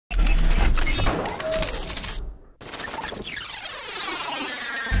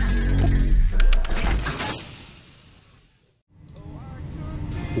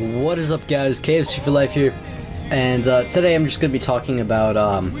What is up, guys? KFC for life here, and today I'm just going to be talking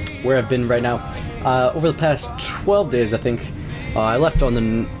about where I've been right now. Over the past 12 days, I think. I left on the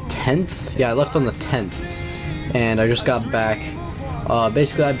 10th. Yeah, I left on the 10th, and I just got back.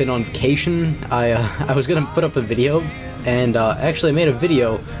 Basically, I've been on vacation. I was going to put up a video, and actually I made a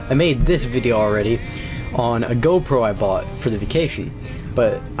video. I made this video already on a GoPro I bought for the vacation.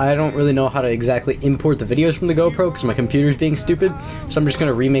 But I don't really know how to exactly import the videos from the GoPro because my computer's being stupid. So I'm just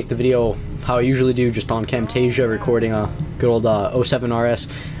going to remake the video how I usually do, just on Camtasia, recording a good old 07 RS.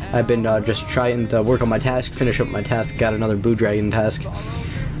 I've been just trying to work on my task, finish up my task, got another Blue Dragon task.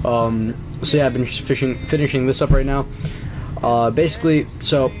 So yeah, I've been just finishing this up right now. Basically,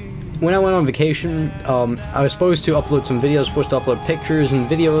 so when I went on vacation, I was supposed to upload some videos, supposed to upload pictures and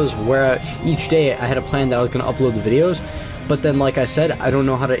videos, where each day I had a plan that I was going to upload the videos. But then, like I said, I don't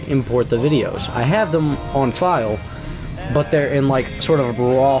know how to import the videos. I have them on file, but they're in like sort of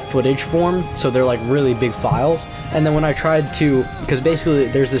raw footage form, so they're like really big files. And then when I tried to, because basically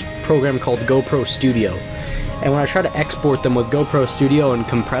there's this program called GoPro Studio, and when I try to export them with GoPro Studio and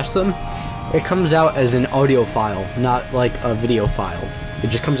compress them, it comes out as an audio file, not like a video file. It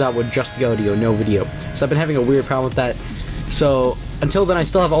just comes out with just the audio, no video. So I've been having a weird problem with that. So until then, I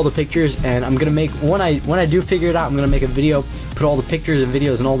still have all the pictures, and I'm gonna make, when I do figure it out, I'm gonna make a video, put all the pictures and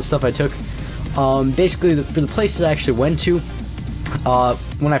videos and all the stuff I took. Basically, for the places I actually went to,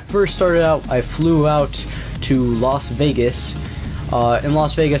 when I first started out, I flew out to Las Vegas. In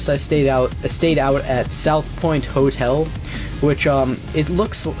Las Vegas, I stayed out at South Point Hotel, which it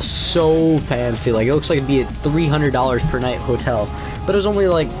looks so fancy. Like, it looks like it'd be a $300 per night hotel, but it was only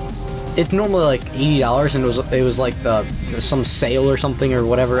like, it's normally like $80, and it was like some sale or something or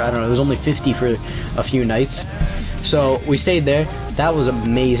whatever. I don't know. It was only $50 for a few nights. So we stayed there. That was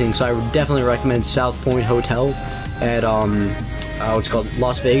amazing. So I would definitely recommend South Point Hotel at what's it called,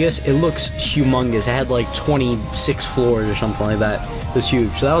 Las Vegas. It looks humongous. It had like 26 floors or something like that. It was huge.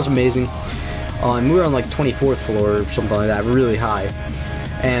 So that was amazing. And we were on like 24th floor or something like that, really high.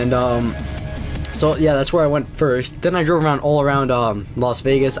 And so yeah, that's where I went first. Then I drove around all around Las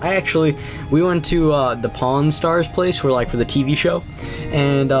Vegas. We went to the Pawn Stars place for the TV show,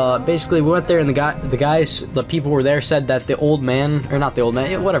 and basically we went there, and the people were there said that the old man, or not the old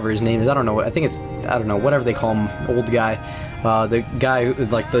man, whatever his name is, I don't know. I don't know, whatever they call him, old guy, the guy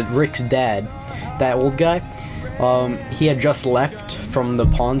like the Rick's dad, that old guy. He had just left from the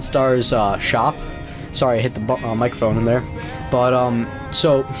Pawn Stars shop. Sorry, I hit the microphone in there. But,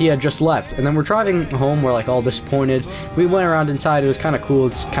 so he had just left, and then we're driving home, we're like all disappointed. We went around inside, it was kind of cool.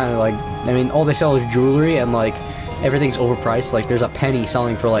 It's kind of like, I mean, all they sell is jewelry, and like, everything's overpriced. Like, there's a penny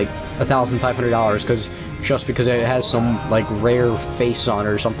selling for like $1,500, just because it has some like rare face on it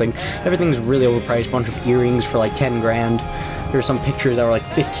or something. Everything's really overpriced. Bunch of earrings for like 10 grand. There were some pictures that were like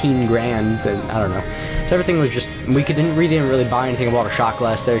 15 grand, and I don't know. So everything was just, we didn't really buy anything. I bought a shot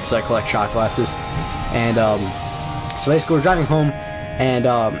glass there, because I collect shot glasses. And, so basically we're driving home, and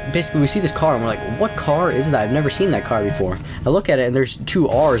basically we see this car, and we're like, what car is that? I've never seen that car before. I look at it, and there's two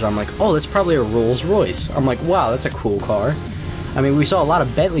R's. I'm like, oh, that's probably a Rolls Royce. I'm like, wow, that's a cool car. I mean, we saw a lot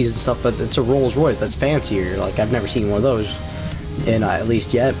of Bentleys and stuff, but it's a Rolls Royce. That's fancier. Like, I've never seen one of those, at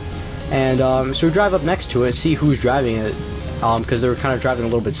least yet. And so we drive up next to it, see who's driving it, because they were kind of driving a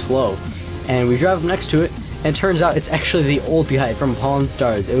little bit slow. And we drive up next to it, and it turns out it's actually the old guy from Pawn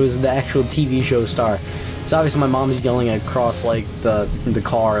Stars. It was the actual TV show star. So obviously my mom's yelling across like the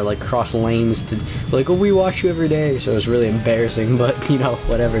car, like across lanes, to like, oh, we watch you every day. So it was really embarrassing, but you know,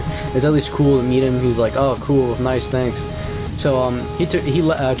 whatever. It's at least cool to meet him. He's like, oh, cool, nice, thanks. So he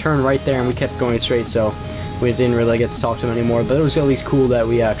turned right there, and we kept going straight. So we didn't really get to talk to him anymore. But it was at least cool that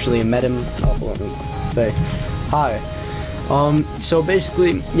we actually met him. Oh, let me say hi. So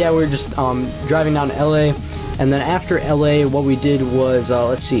basically, yeah, we were just driving down to LA, and then after LA, what we did was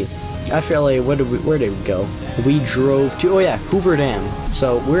let's see. After LA, where did we go? We drove to, oh yeah, Hoover Dam.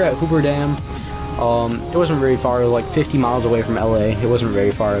 So we're at Hoover Dam. It wasn't very far. It was like 50 miles away from LA. It wasn't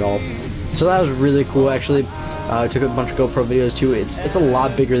very far at all. So that was really cool, actually. I took a bunch of GoPro videos too. It's a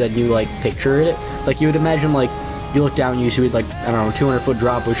lot bigger than you like picture it. Like, you would imagine, like, you look down, you see like, I don't know, 200-foot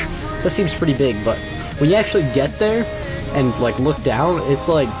drop, which that seems pretty big. But when you actually get there and like look down, it's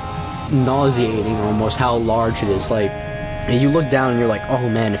like nauseating almost how large it is. Like, you look down and you're like, oh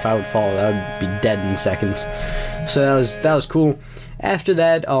man, if I would fall, I would be dead in seconds. So that was cool. After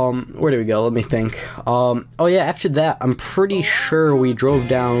that, where did we go? Let me think. Oh yeah, after that, I'm pretty sure we drove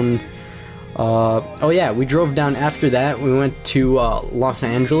down. Oh yeah, we drove down after that. We went to Los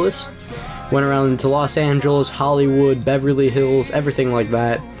Angeles. Went around to Los Angeles, Hollywood, Beverly Hills, everything like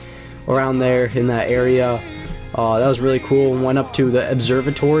that. Around there in that area. That was really cool. Went up to the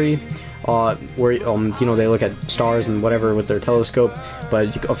observatory, where you know, they look at stars and whatever with their telescope.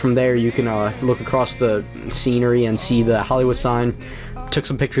 But from there you can look across the scenery and see the Hollywood sign. Took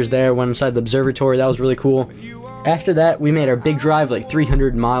some pictures there. Went inside the observatory. That was really cool. After that, we made our big drive, like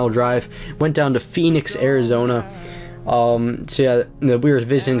 300-mile drive. Went down to Phoenix, Arizona. So yeah, we were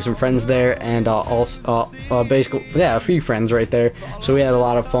visiting some friends there, and also basically, yeah, a few friends right there. So we had a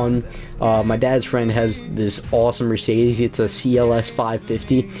lot of fun. My dad's friend has this awesome Mercedes. It's a CLS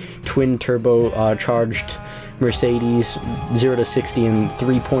 550 twin turbo charged Mercedes, 0 to 60 in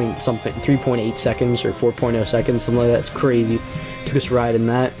 3.8 seconds or 4.0 seconds, something like that. It's crazy. Took us a ride in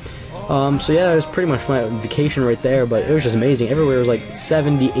that. So yeah, it was pretty much my vacation right there, but it was just amazing. Everywhere was like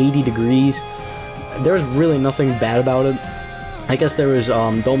 70, 80 degrees. There was really nothing bad about it. I guess there was,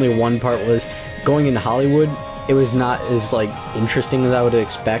 the only one part was going into Hollywood. It was not as, like, interesting as I would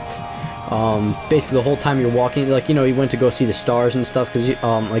expect. Basically the whole time you're walking, like, you know, you went to go see the stars and stuff, because,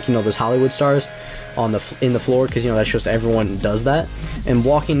 like, you know, those Hollywood stars on in the floor, because, you know, that's just everyone does that. And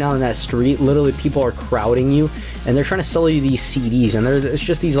walking down that street, literally people are crowding you, and they're trying to sell you these CDs, and it's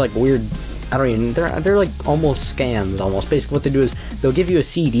just these, like, weird, I don't even, they're like almost scams, almost. Basically what they do is they'll give you a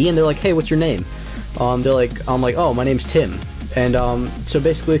CD, and they're like, hey, what's your name? They're like, I'm like, oh, my name's Tim. And so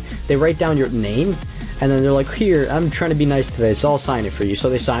basically they write down your name, and then they're like, here, I'm trying to be nice today, so I'll sign it for you. So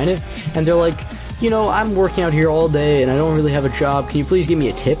they sign it, and they're like, you know, I'm working out here all day and I don't really have a job, can you please give me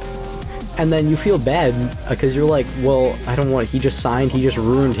a tip? And then you feel bad because you're like, well, I don't want, he just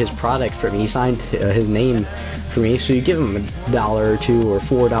ruined his product for me. He signed his name for me, so you give him $1 or $2 or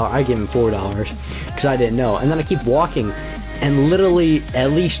 $4. I give him $4 because I didn't know. And then I keep walking, and literally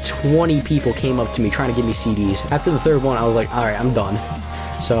at least 20 people came up to me trying to give me CDs. After the third one, I was like, all right, I'm done.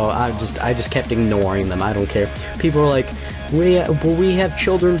 So I just kept ignoring them. I don't care. People were like, we have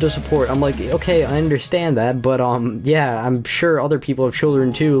children to support. I'm like, okay, I understand that, but yeah, I'm sure other people have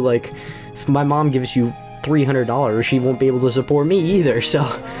children too. Like, if my mom gives you $300, she won't be able to support me either. So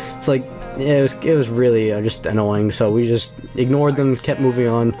it's like, it was really just annoying. So we just ignored them, kept moving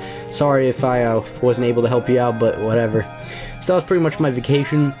on. Sorry if I wasn't able to help you out, but whatever. So that was pretty much my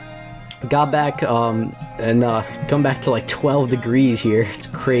vacation. Got back and come back to like 12 degrees here. It's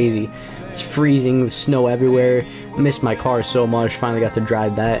crazy. It's freezing, snow everywhere. Missed my car so much. Finally got to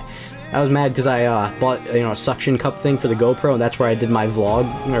drive that. I was mad because I bought, you know, a suction cup thing for the GoPro, and that's where I did my vlog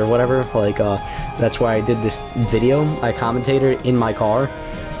or whatever. Like that's where I did this video. I commentated in my car,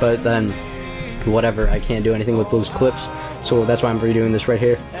 but then whatever, I can't do anything with those clips, so that's why I'm redoing this right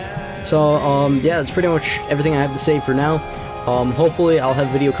here. So yeah, that's pretty much everything I have to say for now. Hopefully I'll have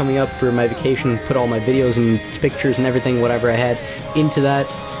a video coming up for my vacation, put all my videos and pictures and everything, whatever I had, into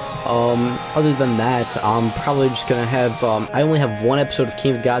that. Other than that, I'm probably just gonna have, I only have one episode of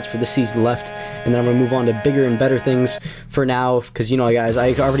King of Gods for this season left, and then I'm gonna move on to bigger and better things for now, because, you know, guys,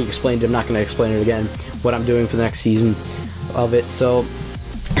 I already explained it, I'm not gonna explain it again, what I'm doing for the next season of it, so,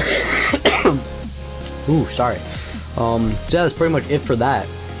 ooh, sorry. So yeah, that's pretty much it for that.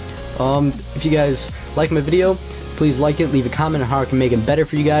 If you guys like my video, please like it, leave a comment on how I can make it better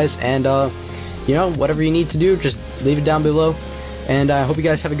for you guys, and, you know, whatever you need to do, just leave it down below. And I hope you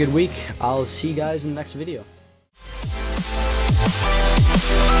guys have a good week. I'll see you guys in the next video.